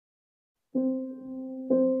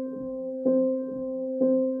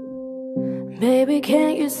Baby,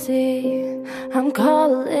 can't you see I'm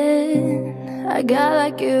calling? A guy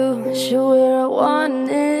like you should wear a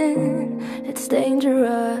warning. It's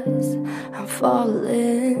dangerous, I'm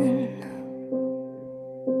falling.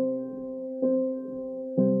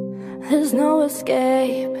 There's no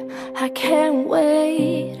escape, I can't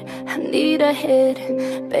wait. I need a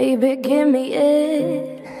hit, baby, give me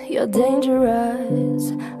it. You're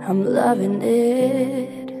dangerous, I'm loving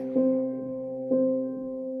it.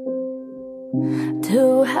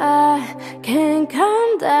 Too high, can't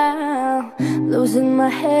come down. Losing my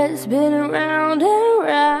head, spinning round and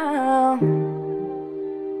round.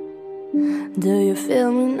 Do you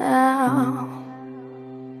feel me now?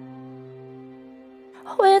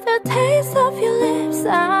 With the taste of your lips,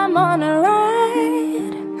 I'm on a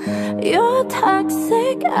ride. You're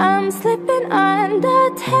toxic, I'm slipping under.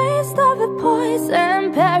 Taste of a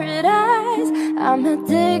poison paradise. I'm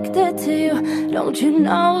addicted to you, don't you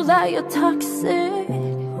know that you're toxic?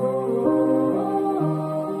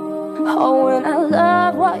 Oh, and I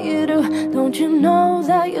love what you do, don't you know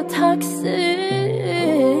that you're toxic?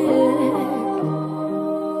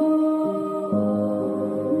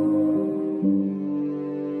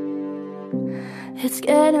 It's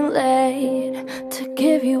getting late to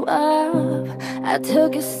give you up. I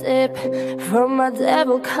took a sip from my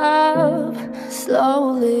devil cup.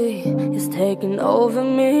 Slowly, it's taking over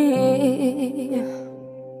me.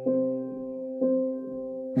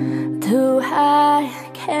 Too high,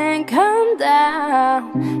 can't come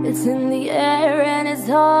down. It's in the air and it's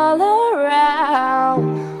all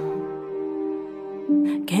around.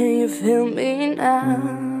 Can you feel me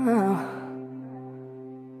now?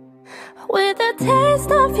 With the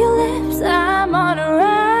taste of your lips, I'm on a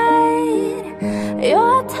ride.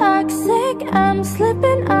 You're toxic, I'm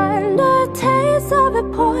slipping under. Taste of a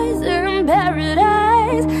poison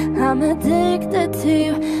paradise. I'm addicted to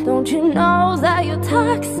you, don't you know that you're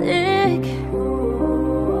toxic?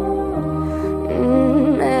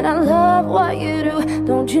 And I love what you do,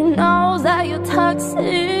 don't you know that you're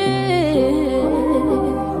toxic?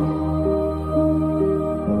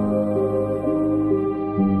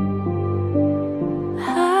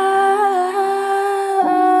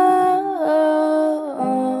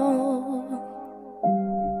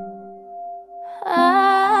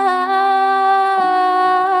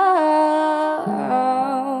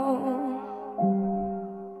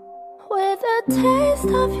 Taste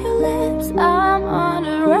of your lips, I'm on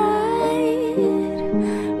a ride.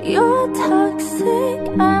 You're toxic,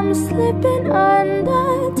 I'm slipping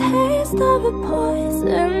under. Taste of a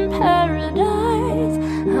poison paradise.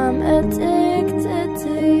 I'm addicted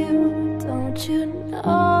to you.